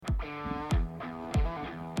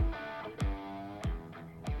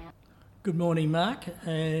Good morning, Mark,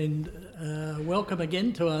 and welcome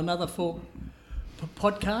again to another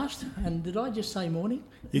podcast. And did I just say morning?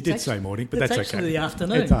 You did say morning, but that's okay. It's actually the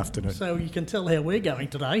afternoon. It's afternoon. So you can tell how we're going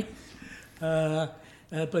today.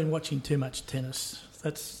 I've been watching too much tennis.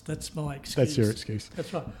 That's my excuse. That's your excuse.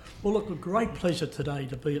 That's right. Well, look, a great pleasure today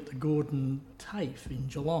to be at the Gordon TAFE in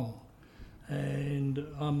Geelong. And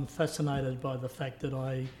I'm fascinated by the fact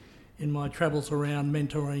that in my travels around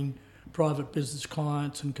mentoring private business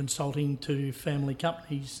clients and consulting to family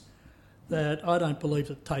companies, that I don't believe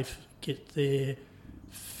that TAFE get their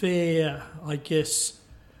fair,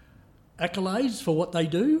 accolades for what they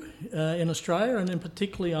do in Australia, and in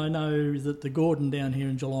particularly I know that the Gordon down here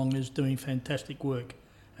in Geelong is doing fantastic work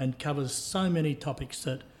and covers so many topics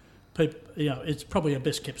that people, it's probably a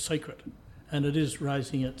best kept secret, and it is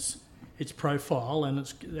raising its profile,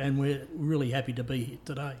 and we're really happy to be here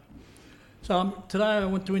today. So today I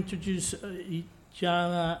want to introduce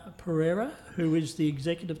Jana Perera, who is the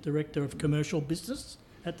Executive Director of Commercial Business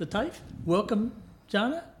at the TAFE. Welcome,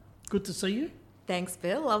 Jana. Good to see you. Thanks,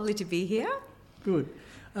 Bill. Lovely to be here. Good.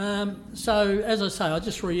 So, as I say, I'll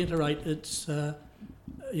just reiterate, it's,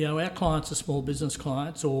 our clients are small business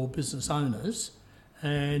clients or business owners,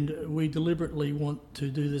 and we deliberately want to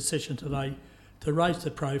do this session today to raise the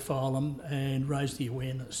profile and raise the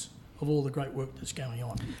awareness of all the great work that's going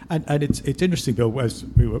on. And it's interesting, Bill, as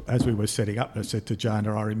we were setting up, I said to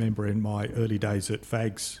Jana, I remember in my early days at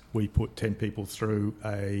FAGS, we put 10 people through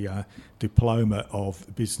a diploma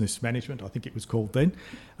of business management, I think it was called then,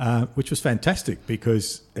 which was fantastic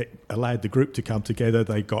because it allowed the group to come together.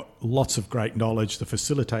 They got lots of great knowledge. The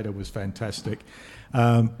facilitator was fantastic.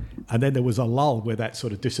 And then there was a lull where that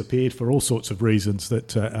sort of disappeared for all sorts of reasons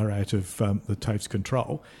that are out of the TAFE's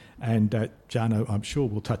control. And Jana, I'm sure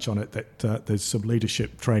we'll touch on it, that there's some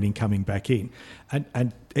leadership training coming back in.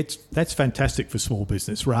 And that's fantastic for small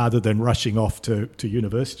business rather than rushing off to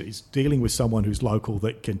universities, dealing with someone who's local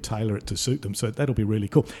that can tailor it to suit them. So that'll be really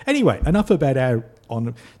cool. Anyway, enough about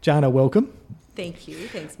Jana, welcome. Thank you.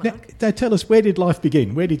 Thanks, Mark. Now tell us, where did life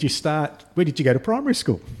begin? Where did you start? Where did you go to primary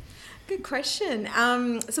school? Good question.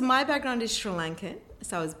 So my background is Sri Lankan.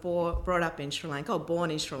 So I was born in Sri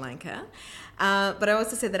Lanka. But I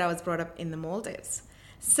also said that I was brought up in the Maldives.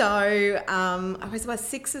 So I was about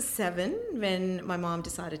 6 or 7 when my mom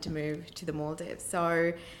decided to move to the Maldives.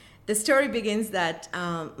 So the story begins that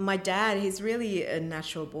my dad, he's really a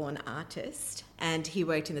natural-born artist, and he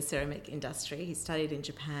worked in the ceramic industry. He studied in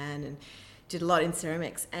Japan and did a lot in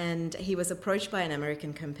ceramics. And he was approached by an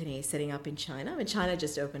American company setting up in China. When China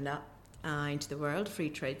just opened up into the world, free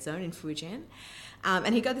trade zone in Fujian.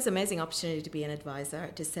 And he got this amazing opportunity to be an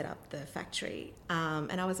advisor to set up the factory.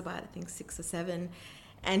 And I was about, 6 or 7.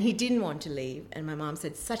 And he didn't want to leave. And my mom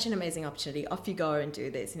said, such an amazing opportunity. Off you go and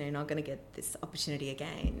do this. You're not going to get this opportunity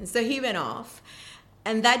again. And so he went off.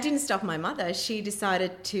 And that didn't stop my mother. She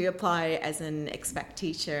decided to apply as an expat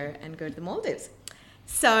teacher and go to the Maldives.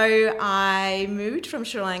 So I moved from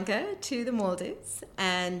Sri Lanka to the Maldives,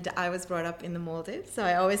 and I was brought up in the Maldives. So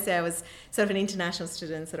I always say I was sort of an international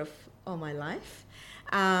student sort of all my life.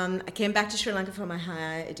 I came back to Sri Lanka for my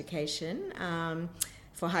higher education,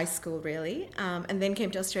 for high school really, and then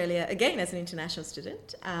came to Australia again as an international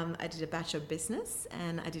student. I did a Bachelor of Business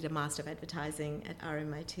and I did a Master of Advertising at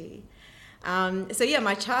RMIT.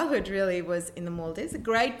 My childhood really was in the Maldives, a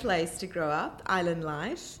great place to grow up, island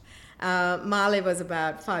life. Mali was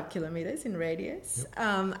about 5 kilometres in radius.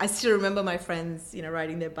 Yep. I still remember my friends,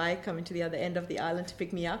 riding their bike, coming to the other end of the island to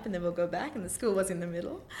pick me up, and then we'll go back, and the school was in the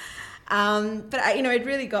middle. It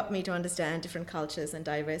really got me to understand different cultures and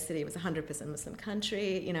diversity. It was a 100% Muslim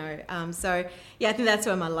country, I think that's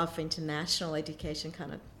where my love for international education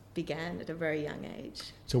kind of began at a very young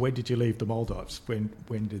age. So when did you leave the Maldives? When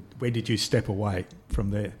did you step away from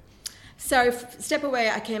there? So step away,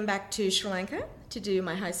 I came back to Sri Lanka to do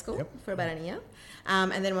my high school for about a year.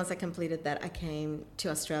 And then once I completed that, I came to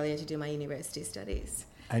Australia to do my university studies.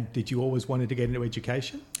 And did you always wanted to get into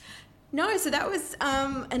education? No, so that was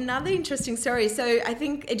another interesting story. So I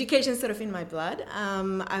think education is sort of in my blood.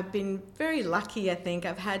 I've been very lucky, I think.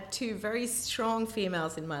 I've had 2 very strong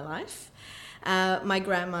females in my life, my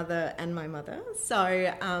grandmother and my mother.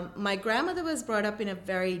 So my grandmother was brought up in a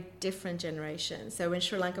very different generation. So when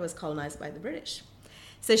Sri Lanka was colonized by the British.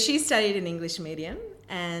 So she studied in English medium,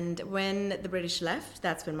 and when the British left,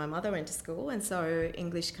 that's when my mother went to school, and so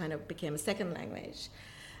English kind of became a second language.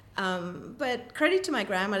 But credit to my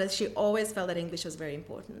grandmother, she always felt that English was very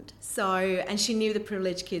important. And she knew the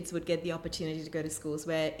privileged kids would get the opportunity to go to schools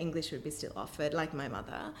where English would be still offered, like my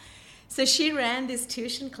mother. So she ran this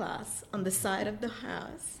tuition class on the side of the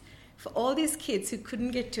house for all these kids who couldn't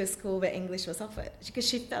get to a school where English was offered, because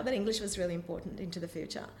she felt that English was really important into the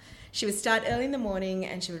future. She would start early in the morning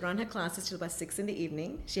and she would run her classes till about 6 in the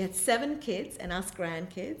evening. She had 7 kids and us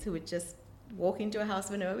grandkids who would just walk into a house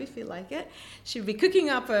whenever we feel like it. She would be cooking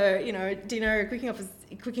up dinner,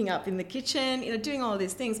 cooking up in the kitchen, doing all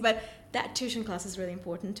these things. But that tuition class was really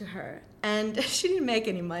important to her. And she didn't make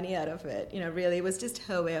any money out of it, really. It was just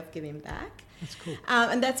her way of giving back. That's cool.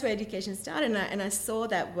 And that's where education started. And I saw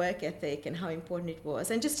that work ethic and how important it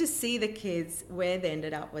was. And just to see the kids where they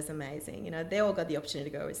ended up was amazing. They all got the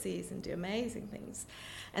opportunity to go overseas and do amazing things.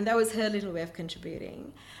 And that was her little way of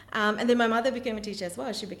contributing. And then my mother became a teacher as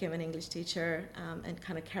well. She became an English teacher and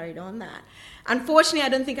kind of carried on that. Unfortunately, I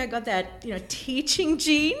don't think I got that, teaching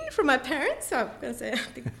gene from my parents. So I'm going to say I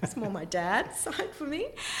think it's more my dad's side for me.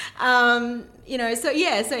 So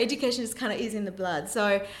education just kind of is in the blood.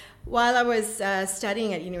 So while I was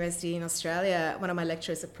studying at university in Australia, one of my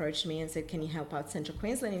lecturers approached me and said, can you help out Central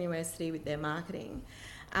Queensland University with their marketing?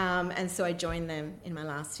 And so I joined them in my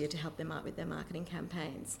last year to help them out with their marketing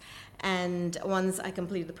campaigns. And once I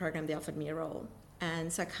completed the program, they offered me a role.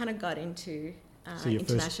 And so I kind of got into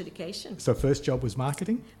international education. So first job was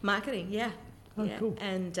marketing? Marketing, yeah. Oh, yeah. cool.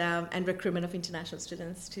 And recruitment of international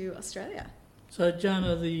students to Australia. So,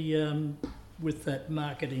 Jana, with that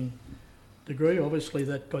marketing degree, obviously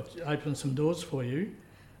that opened some doors for you.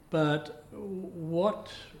 But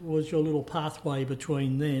what was your little pathway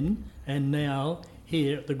between then and now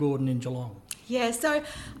here at the Gordon in Geelong? Yeah, so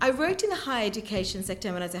I worked in the higher education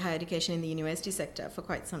sector when I was in higher education in the university sector for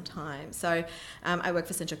quite some time. So I worked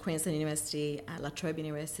for Central Queensland University, La Trobe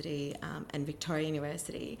University and Victoria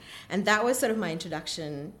University. And that was sort of my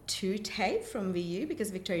introduction to TAFE from VU, because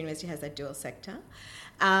Victoria University has that dual sector.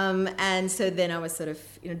 And so then I was sort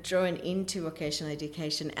of drawn into vocational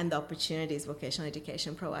education and the opportunities vocational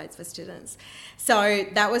education provides for students. So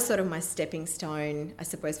that was sort of my stepping stone, I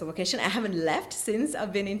suppose, for vocation. I haven't left since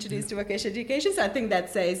I've been introduced to vocational education, so I think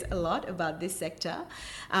that says a lot about this sector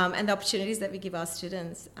and the opportunities that we give our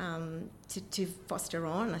students to foster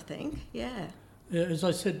on, I think. Yeah. As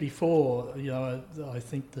I said before, I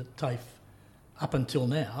think that TAFE, up until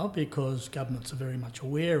now, because governments are very much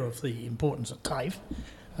aware of the importance of TAFE,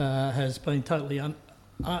 has been totally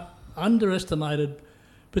underestimated,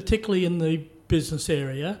 particularly in the business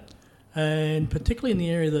area, and particularly in the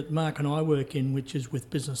area that Mark and I work in, which is with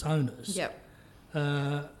business owners. Yep.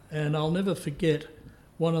 And I'll never forget,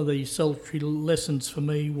 one of the solitary lessons for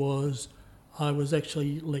me was I was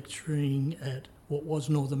actually lecturing at what was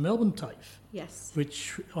Northern Melbourne TAFE, Yes.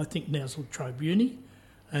 which I think now is La Trobe Uni,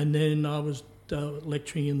 and then I was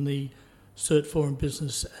lecturing in the Cert 4 in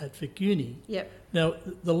Business at Vic Uni. Yep. Now,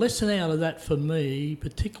 the lesson out of that for me,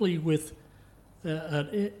 particularly with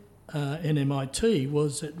at NMIT,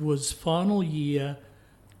 was it was final year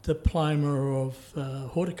diploma of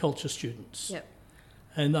horticulture students. Yep.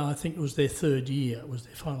 And I think it was their third year, it was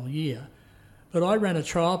their final year. But I ran a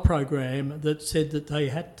trial program that said that they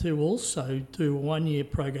had to also do a 1 year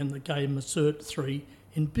program that gave them a Cert 3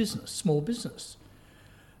 in business, small business.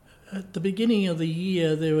 At the beginning of the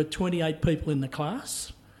year, there were 28 people in the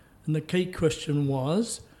class, and the key question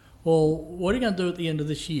was, well, what are you going to do at the end of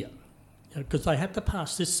this year? Because they had to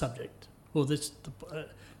pass this subject or this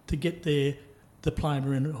to get their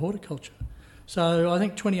diploma in horticulture. So I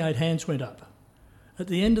think 28 hands went up. At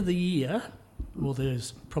the end of the year, well,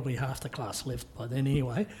 there's probably half the class left by then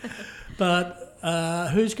anyway, but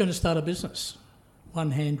who's going to start a business?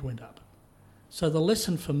 One hand went up. So the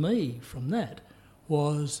lesson for me from that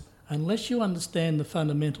was, unless you understand the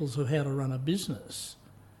fundamentals of how to run a business,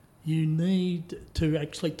 you need to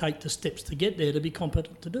actually take the steps to get there to be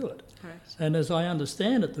competent to do it. Correct. And as I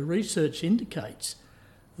understand it, the research indicates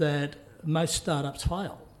that most startups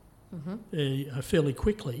fail fairly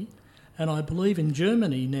quickly. And I believe in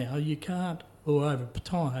Germany now, you can't, or over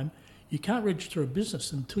time, you can't register a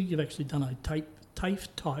business until you've actually done a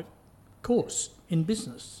TAFE-type course in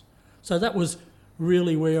business. So that was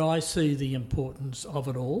really where I see the importance of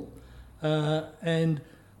it all. And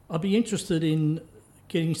I'd be interested in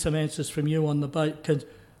getting some answers from you on the boat, because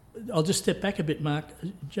I'll just step back a bit, Mark.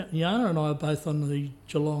 Jana and I are both on the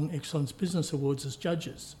Geelong Excellence Business Awards as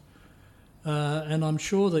judges. And I'm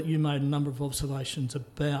sure that you made a number of observations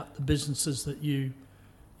about the businesses that you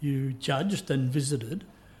judged and visited.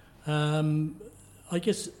 I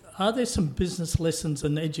guess, are there some business lessons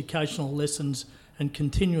and educational lessons and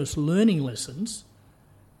continuous learning lessons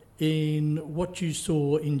in what you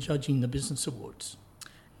saw in judging the business awards?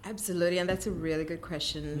 Absolutely, and that's a really good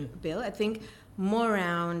question, Bill. I think more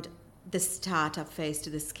around the startup phase to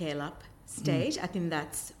the scale-up stage. I think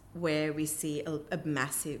that's where we see a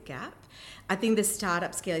massive gap. I think the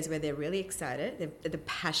startup scale is where they're really excited. The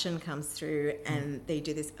passion comes through and they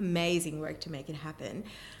do this amazing work to make it happen.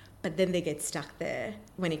 But then they get stuck there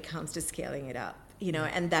when it comes to scaling it up.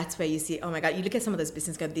 And that's where you see, oh my God, you look at some of those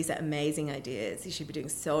businesses go, these are amazing ideas. You should be doing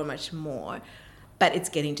so much more. But it's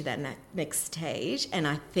getting to that next stage. And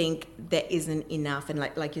I think there isn't enough, and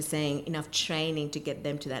like you're saying, enough training to get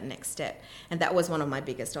them to that next step. And that was one of my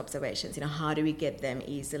biggest observations. How do we get them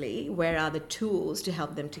easily? Where are the tools to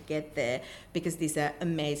help them to get there? Because these are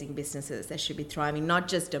amazing businesses that should be thriving, not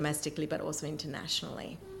just domestically, but also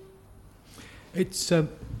internationally. It's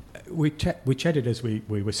we chatted as we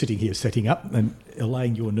were sitting here setting up and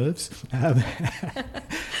allaying your nerves.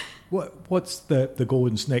 What's the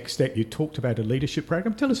Gordon's next step? You talked about a leadership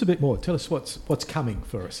program. Tell us a bit more. Tell us what's coming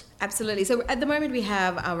for us. Absolutely. So at the moment we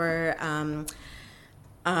have our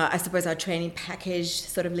I suppose our training package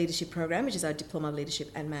sort of leadership program, which is our Diploma of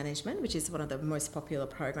Leadership and Management, which is one of the most popular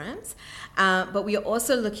programs. But we are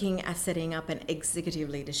also looking at setting up an executive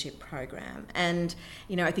leadership program. And,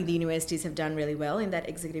 I think the universities have done really well in that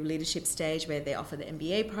executive leadership stage where they offer the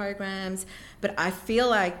MBA programs. But I feel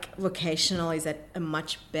like vocational is at a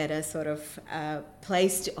much better sort of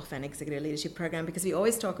place to offer an executive leadership program, because we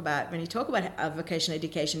always talk about, when you talk about vocational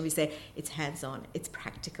education, we say it's hands-on, it's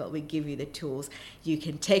practical, we give you the tools, you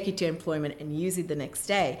can take it to employment and use it the next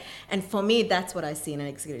day. And for me, that's what I see in an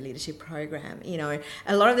executive leadership program.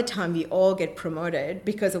 A lot of the time we all get promoted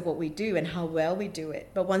because of what we do and how well we do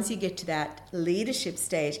it. But once you get to that leadership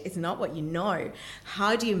stage, it's not what you know.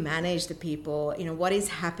 How do you manage the people? What is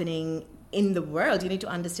happening in the world? You need to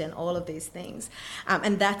understand all of these things.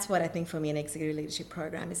 And that's what I think for me an executive leadership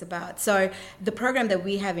program is about. So the program that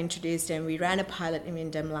we have introduced, and we ran a pilot in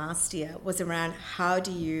Wyndham last year, was around how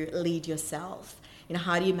do you lead yourself?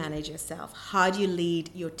 How do you manage yourself? How do you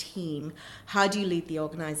lead your team? How do you lead the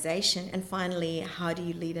organization? And finally, how do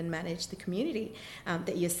you lead and manage the community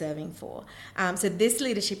that you're serving for? So this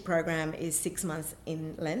leadership program is 6 months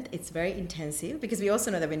in length. It's very intensive because we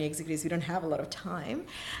also know that when you're executives, we don't have a lot of time,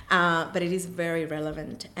 but it is very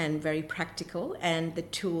relevant and very practical, and the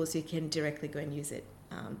tools you can directly go and use it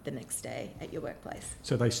the next day at your workplace.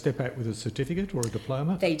 So they step out with a certificate or a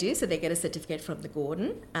diploma? They do. So they get a certificate from the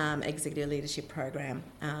Gordon Executive Leadership Program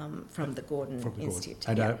from the Gordon Institute.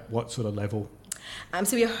 And at what sort of level?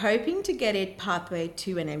 So we're hoping to get it pathway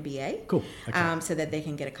to an MBA. Cool. Okay. So that they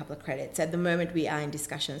can get a couple of credits. At the moment, we are in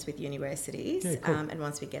discussions with universities. Yeah, cool. And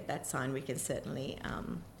once we get that signed, we can certainly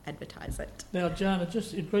advertise it. Now, Jana,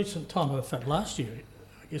 just in recent time, in fact last year,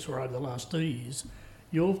 I guess we're over the last 2 years,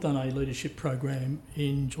 you've done a leadership program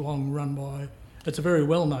in Geelong run by, it's a very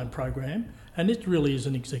well-known program, and it really is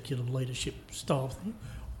an executive leadership style thing,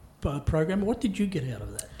 program. What did you get out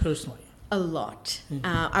of that personally? A lot.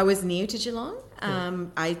 I was new to Geelong.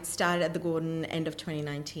 I started at the Gordon end of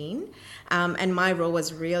 2019, and my role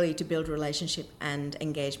was really to build relationship and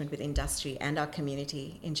engagement with industry and our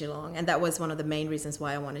community in Geelong, and that was one of the main reasons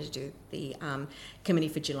why I wanted to do the Committee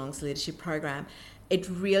for Geelong's leadership program. It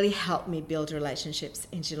really helped me build relationships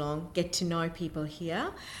in Geelong, get to know people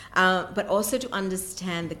here, but also to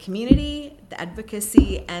understand the community, the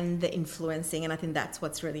advocacy, and the influencing, and I think that's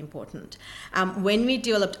what's really important. When we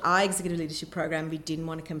developed our executive leadership program, we didn't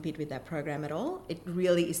want to compete with that program at all. It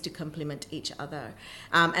really is to complement each other.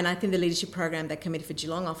 And I think the leadership program that Committee for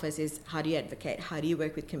Geelong offers is how do you advocate, how do you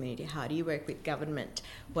work with community, how do you work with government,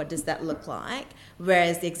 what does that look like?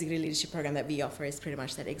 Whereas the executive leadership program that we offer is pretty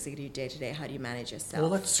much that executive day-to-day, how do you manage yourself?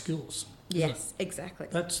 Well, that's skills. Yes, exactly.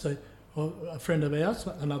 That's a friend of ours,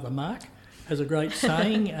 another Mark, has a great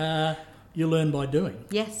saying, you learn by doing.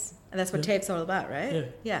 Yes, and that's what TAFE's all about,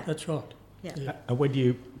 right? Yeah, that's right. Yeah. When do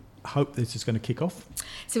you hope this is going to kick off?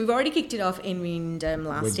 So we've already kicked it off in Wyndham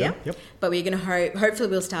last year, yep. But we're going to hopefully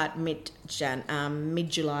we'll start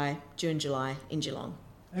mid-July, June-July in Geelong.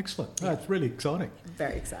 Excellent. That's really exciting.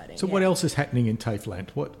 Very exciting. So what else is happening in TAFE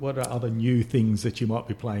land? What are other new things that you might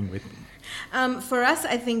be playing with? For us,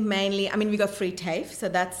 I think mainly, we got free TAFE, so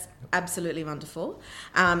that's absolutely wonderful.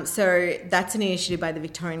 So that's an initiative by the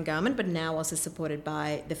Victorian government, but now also supported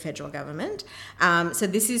by the federal government. So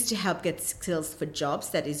this is to help get skills for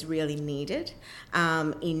jobs that is really needed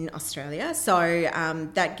in Australia. So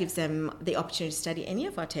that gives them the opportunity to study any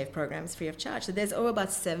of our TAFE programs free of charge. So there's over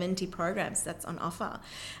about 70 programs that's on offer.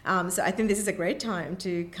 So I think this is a great time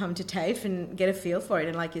to come to TAFE and get a feel for it.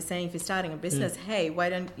 And like you're saying, if you're starting a business, hey, why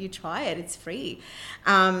don't you try it? It's free.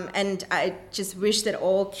 And I just wish that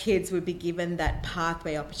all kids would be given that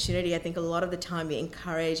pathway opportunity. I think a lot of the time we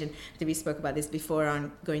encourage, and I think we spoke about this before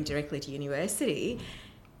on going directly to university,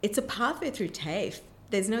 it's a pathway through TAFE.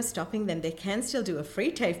 There's no stopping them. They can still do a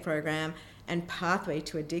free TAFE program and pathway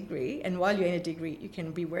to a degree. And while you're in a degree, you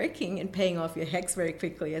can be working and paying off your HECS very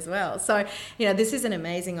quickly as well. So, this is an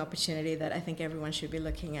amazing opportunity that I think everyone should be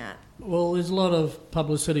looking at. Well, there's a lot of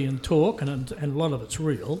publicity and talk, and a lot of it's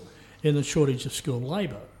real, in the shortage of skilled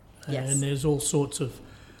labour. Yes. And there's all sorts of,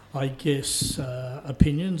 I guess,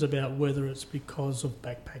 opinions about whether it's because of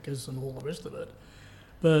backpackers and all the rest of it.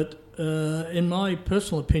 But in my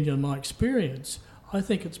personal opinion, my experience, I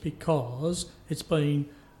think it's because it's been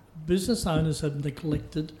business owners have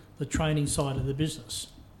neglected the training side of the business.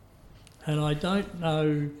 And I don't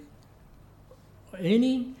know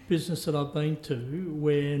any business that I've been to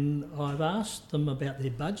when I've asked them about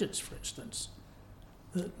their budgets, for instance,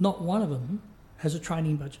 not one of them has a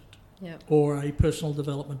training budget or a personal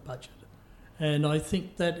development budget. And I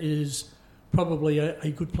think that is probably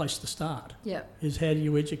a good place to start, is how do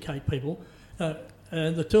you educate people.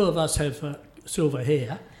 And the two of us have silver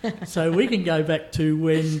hair, so we can go back to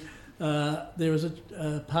when there was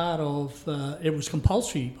a part of, it was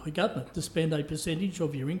compulsory by government to spend a percentage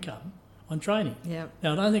of your income on training.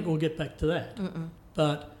 Now, I don't think we'll get back to that,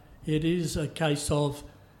 but it is a case of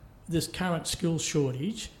this current skills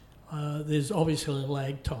shortage. There's obviously a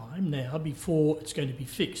lag time now before it's going to be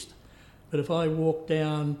fixed. But if I walk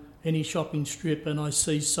down any shopping strip and I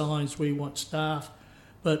see signs, we want staff,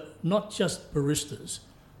 but not just baristas.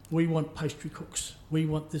 We want pastry cooks. We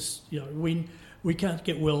want this, we can't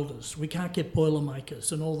get welders. We can't get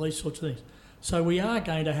boilermakers and all these sorts of things. So we are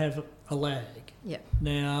going to have a lag.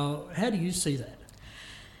 Now, how do you see that?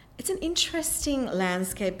 It's an interesting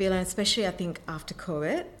landscape, Bill, and especially I think after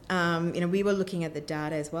COVID. We were looking at the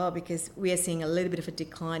data as well because we are seeing a little bit of a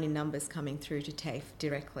decline in numbers coming through to TAFE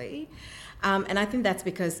directly. And I think that's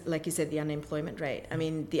because, like you said, the unemployment rate. I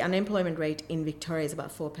mean, the unemployment rate in Victoria is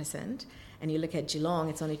about 4%. And you look at Geelong,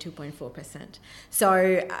 it's only 2.4%. So,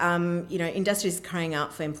 industry is crying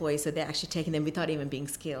out for employees, so they're actually taking them without even being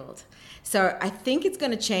skilled. So I think it's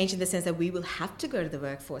going to change in the sense that we will have to go to the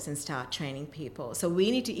workforce and start training people. So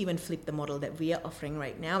we need to even flip the model that we are offering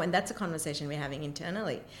right now, and that's a conversation we're having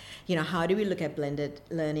internally. How do we look at blended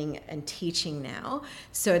learning and teaching now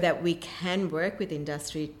so that we can work with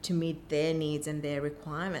industry to meet their needs and their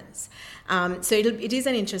requirements? So it is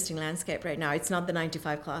an interesting landscape right now. It's not the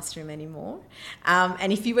 9-to-5 classroom anymore.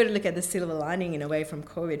 And if you were to look at the silver lining in a way from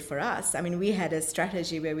COVID for us, I mean, we had a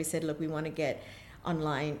strategy where we said, look, we want to get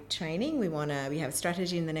online training. We have a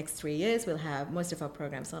strategy in the next 3 years. We'll have most of our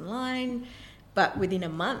programs online. But within a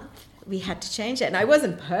month, we had to change it. And I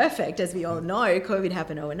wasn't perfect, as we all know. COVID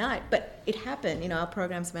happened overnight. But it happened. Our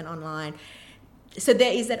programs went online. So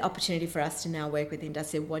there is that opportunity for us to now work with the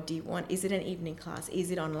industry. What do you want? Is it an evening class?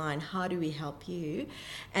 Is it online? How do we help you?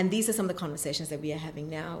 And these are some of the conversations that we are having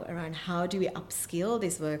now around how do we upskill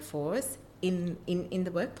this workforce in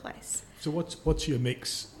the workplace. So what's your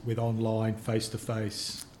mix with online,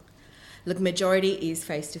 face-to-face? Look, majority is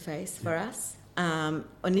face-to-face for us.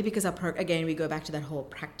 Only because again, we go back to that whole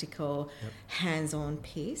practical, hands-on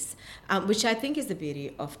piece, which I think is the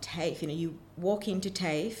beauty of TAFE. You walk into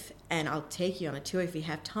TAFE, and I'll take you on a tour if we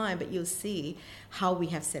have time, but you'll see how we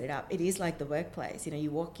have set it up. It is like the workplace.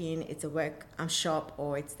 You walk in, it's a work shop,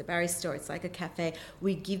 or it's the barista, or it's like a cafe.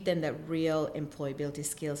 We give them that real employability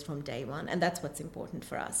skills from day one, and that's what's important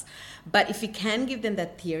for us. But if we can give them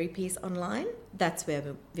that theory piece online, that's where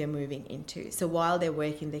we're moving into. So while they're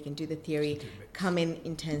working, they can do the theory, come in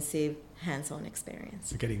intensive, hands-on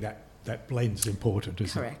experience. So getting that blend's important,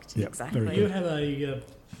 isn't it? Correct, exactly. You have a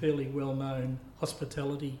fairly well-known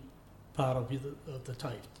hospitality part of the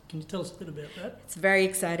TAFE. Can you tell us a bit about that? It's very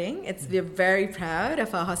exciting. We're very proud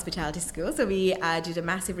of our hospitality school. So we did a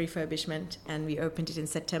massive refurbishment and we opened it in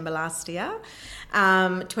September last year.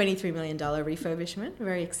 $23 million refurbishment,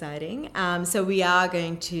 very exciting. So we have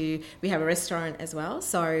a restaurant as well.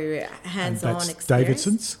 So hands-on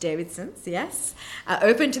experience. Davidson's, yes.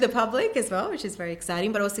 Open to the public as well, which is very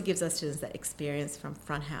exciting, but also gives our students that experience from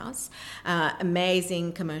front house.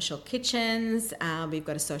 Amazing commercial kitchens. We've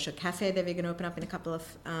got a social cafe that we're going to open up in a couple of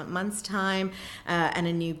months' time, and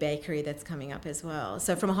a new bakery that's coming up as well.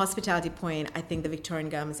 So from a hospitality point, I think the Victorian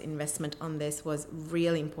government's investment on this was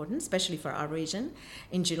really important, especially for our region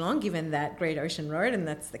in Geelong, given that Great Ocean Road, and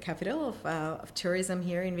that's the capital of tourism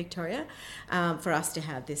here in Victoria. For us to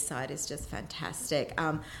have this site is just fantastic.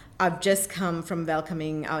 I've just come from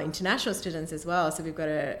welcoming our international students as well. So we've got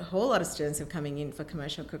a whole lot of students who are coming in for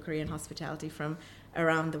commercial cookery and hospitality from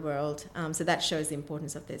around the world. So that shows the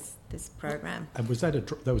importance of this program. And was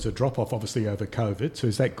that there was a drop-off, obviously, over COVID, so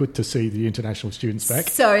is that good to see the international students back?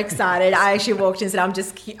 So excited. I actually walked in and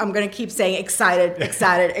said, I'm going to keep saying excited,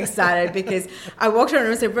 because I walked around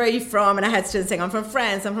and said, where are you from? And I had students saying, I'm from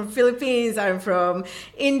France, I'm from Philippines, I'm from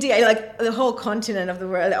India, like the whole continent of the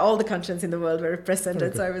world, all the continents in the world were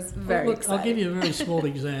represented, so I was very excited. I'll give you a very small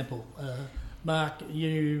example. Mark,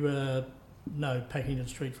 you know Packington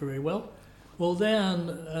Street very well. Well, down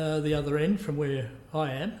the other end from where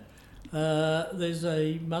I am, there's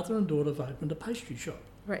a mother and daughter have opened a pastry shop.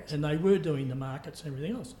 Right. And they were doing the markets and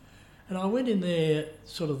everything else. And I went in there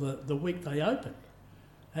sort of the week they opened,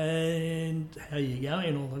 and how you going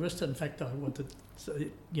and all the rest of it. In fact, I wanted to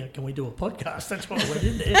say, can we do a podcast? That's why I went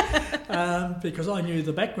in there, because I knew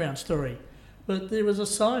the background story. But there was a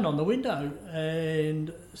sign on the window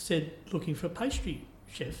and said, looking for a pastry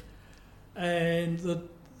chef. And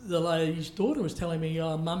the lady's daughter was telling me,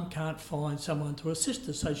 Mum can't find someone to assist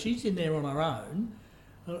her. So she's in there on her own,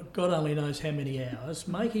 God only knows how many hours,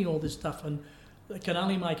 making all this stuff, and they can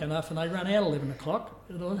only make enough, and they run out 11 o'clock.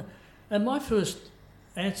 And my first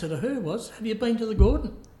answer to her was, have you been to the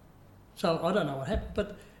Gordon? So I don't know what happened,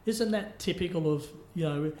 but isn't that typical of,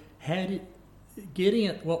 getting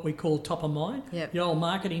it what we call top of mind? Yep. The old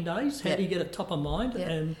marketing days, how do you get it top of mind?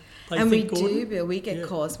 Yep. And we do, Bill. We get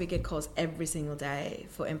calls every single day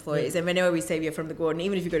for employees. And whenever we say we're from the Gordon,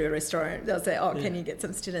 even if you go to a restaurant, they'll say, can you get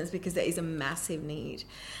some students? Because there is a massive need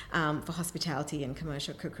for hospitality and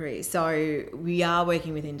commercial cookery. So we are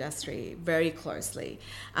working with industry very closely.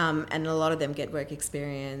 And a lot of them get work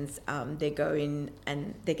experience. They go in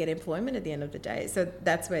and they get employment at the end of the day. So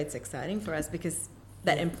that's where it's exciting for us, because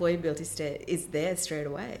that employability is there straight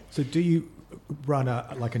away. So do you run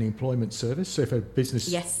an employment service? So if a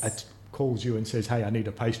business calls you and says, hey, I need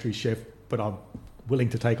a pastry chef, but I'm willing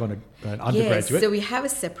to take on an undergraduate? Yes, so we have a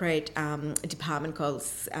separate department called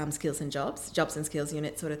Skills and Jobs and Skills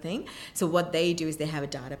Unit sort of thing. So what they do is they have a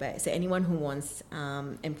database. So anyone who wants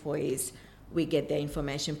employees, we get their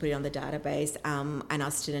information, put it on the database, and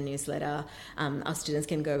our student newsletter. Our students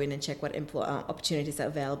can go in and check what opportunities are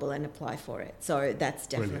available and apply for it. So that's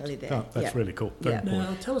definitely there. Oh, that's really cool.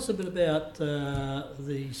 Now, tell us a bit about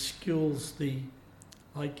the skills, the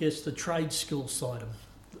trade skills side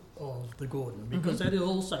of the Gordon, because that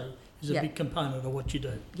also is a big component of what you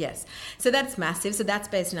do. Yes, so that's massive. So that's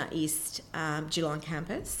based in our East Geelong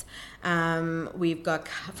campus. We've got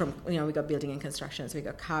we've got building and construction, so we've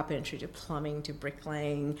got carpentry to plumbing to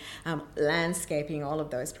bricklaying, landscaping, all of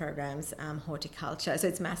those programs, horticulture. So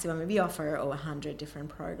it's massive. I mean, we offer over 100 different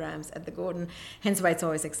programs at the Gordon, hence why it's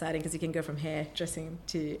always exciting, because you can go from hairdressing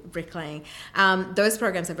to bricklaying. Those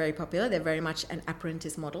programs are very popular. They're very much an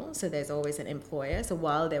apprentice model, so there's always an employer. So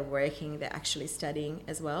while they're working, they're actually studying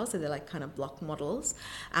as well. So they're like kind of block models,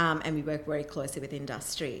 and we work very closely with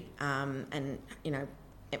industry, and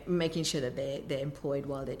making sure that they're employed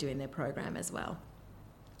while they're doing their program as well.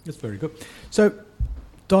 That's very good. So,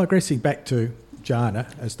 digressing back to Jana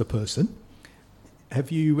as the person, have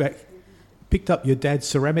you picked up your dad's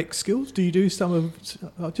ceramic skills? Do you do some of...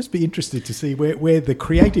 I'll just be interested to see where the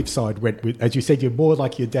creative side went with... As you said, you're more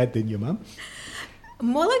like your dad than your mum.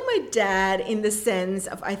 More like my dad in the sense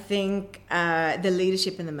of, I think, the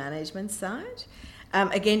leadership and the management side.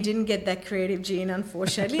 Again, didn't get that creative gene,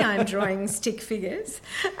 unfortunately. I'm drawing stick figures.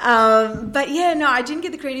 But I didn't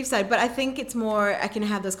get the creative side. But I think it's more, I can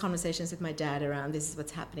have those conversations with my dad around this is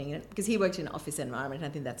what's happening. Because he worked in an office environment. And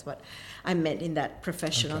I think that's what I meant in that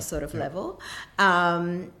professional level.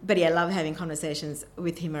 But I love having conversations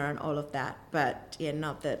with him around all of that. But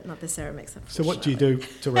not the ceramics. So what do you do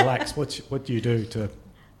to relax? What do you do to...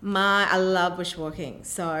 I love bushwalking,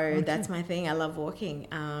 so that's my thing. I love walking.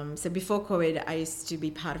 So before COVID, I used to be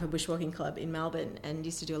part of a bushwalking club in Melbourne and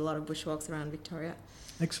used to do a lot of bushwalks around Victoria.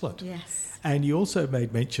 Excellent. Yes. And you also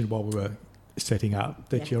made mention while we were setting up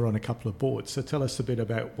that you're on a couple of boards. So tell us a bit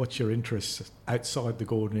about what's your interests outside the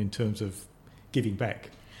Gordon in terms of giving back.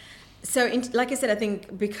 So, like I said, I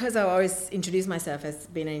think because I always introduce myself as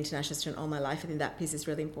being an international student all my life, I think that piece is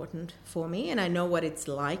really important for me. And I know what it's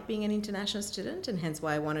like being an international student, and hence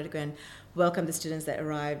why I wanted to go and welcome the students that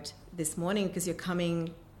arrived this morning, because you're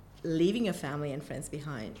leaving your family and friends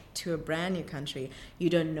behind to a brand new country. You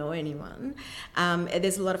don't know anyone.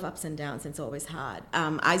 There's a lot of ups and downs, and it's always hard.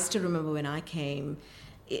 I still remember when I came...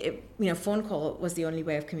 phone call was the only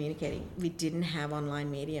way of communicating. We didn't have online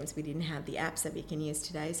mediums. We didn't have the apps that we can use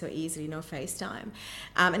today so easily, no FaceTime.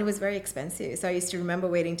 And it was very expensive. So I used to remember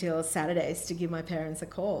waiting till Saturdays to give my parents a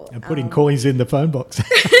call. And putting coins in the phone box.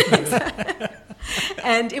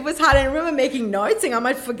 And it was hard. I remember making notes, saying I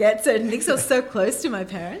might forget certain things. I was so close to my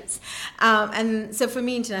parents. And so for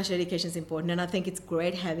me, international education is important. And I think it's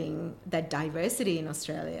great having that diversity in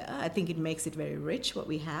Australia. I think it makes it very rich, what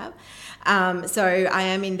we have. So I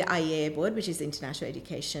am in the IEA board, which is the International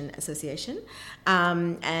Education Association.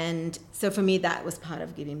 And so for me, that was part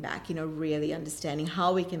of giving back, really understanding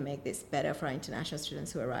how we can make this better for our international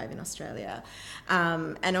students who arrive in Australia.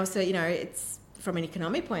 And also, it's from an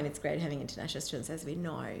economic point, it's great having international students, as we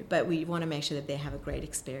know, but we want to make sure that they have a great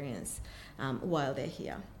experience while they're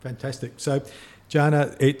here. Fantastic. So,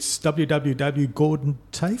 Jana, it's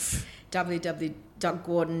www.gordon-tafe?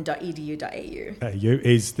 www.gordon.edu.au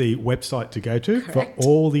is the website to go to. Correct. For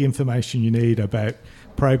all the information you need about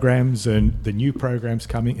programs and the new programs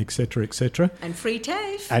coming, etc., etc. And free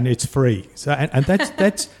TAFE. And it's free. So, and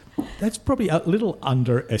that's probably a little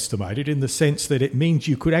underestimated in the sense that it means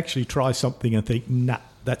you could actually try something and think, nah,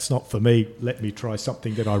 that's not for me. Let me try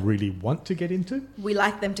something that I really want to get into. We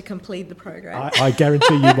like them to complete the program. I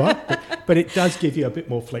guarantee you might, but it does give you a bit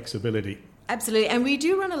more flexibility. Absolutely. And we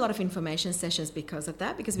do run a lot of information sessions because of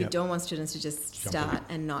that, because we don't want students to just start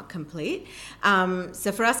and not complete.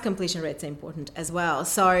 So for us, completion rates are important as well.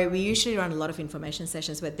 So we usually run a lot of information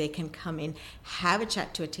sessions where they can come in, have a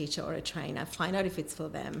chat to a teacher or a trainer, find out if it's for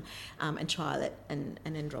them, and trial it and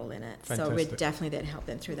enroll in it. Fantastic. So we're definitely there to help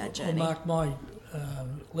them through that journey. Well, Mark, my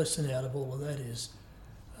lesson out of all of that is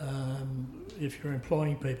if you're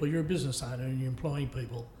employing people, you're a business owner and you're employing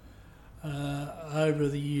people. Over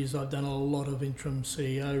the years, I've done a lot of interim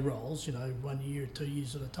CEO roles, 1 year, 2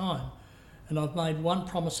 years at a time. And I've made one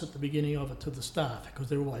promise at the beginning of it to the staff, because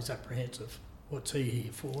they're always apprehensive. What's he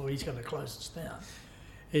here for? He's going to close us down.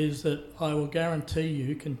 Is that I will guarantee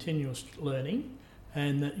you continuous learning,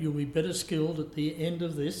 and that you'll be better skilled at the end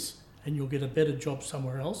of this, and you'll get a better job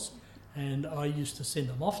somewhere else. And I used to send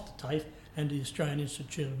them off to TAFE and the Australian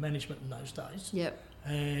Institute of Management in those days. Yep.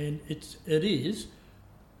 And it is...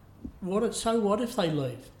 So what if they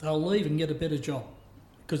leave? They'll leave and get a better job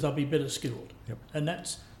because they'll be better skilled. Yep. And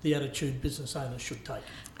that's the attitude business owners should take.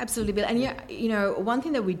 Absolutely, Bill. And one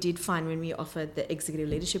thing that we did find when we offered the executive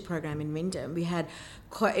leadership program in Wyndham,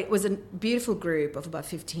 it was a beautiful group of about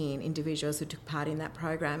 15 individuals who took part in that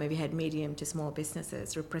program, and we had medium to small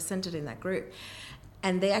businesses represented in that group.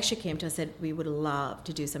 And they actually came to us and said, we would love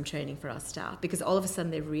to do some training for our staff, because all of a sudden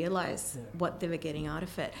they realised what they were getting out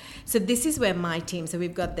of it. So this is where my team, so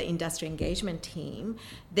we've got the industry engagement team,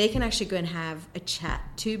 they can actually go and have a chat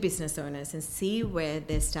to business owners and see where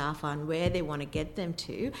their staff are and where they want to get them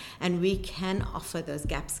to. And we can offer those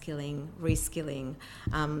gap skilling, reskilling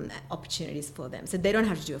opportunities for them. So they don't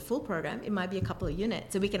have to do a full program. It might be a couple of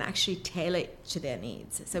units. So we can actually tailor it to their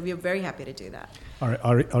needs. So we're very happy to do that.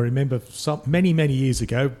 I remember many years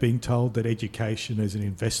ago being told that education is an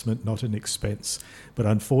investment, not an expense. But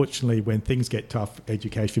unfortunately, when things get tough,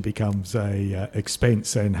 education becomes a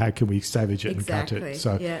expense, and how can we savage it and cut it?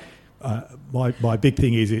 So my big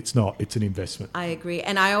thing is it's not, it's an investment. I agree.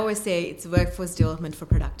 And I always say it's workforce development for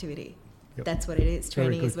productivity. Yep. That's what it is.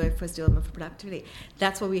 Training is workforce development for productivity.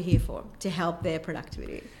 That's what we're here for, to help their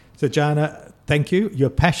productivity. So, Jana, thank you.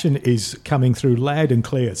 Your passion is coming through loud and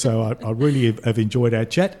clear. So I really have enjoyed our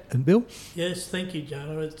chat. And Bill? Yes, thank you,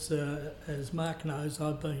 Jana. It's as Mark knows,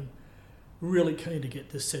 I've been really keen to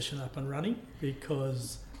get this session up and running,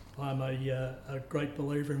 because I'm a great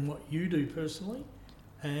believer in what you do personally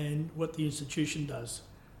and what the institution does.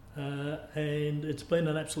 And it's been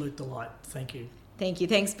an absolute delight. Thank you. Thank you.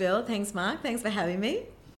 Thanks, Bill. Thanks, Mark. Thanks for having me.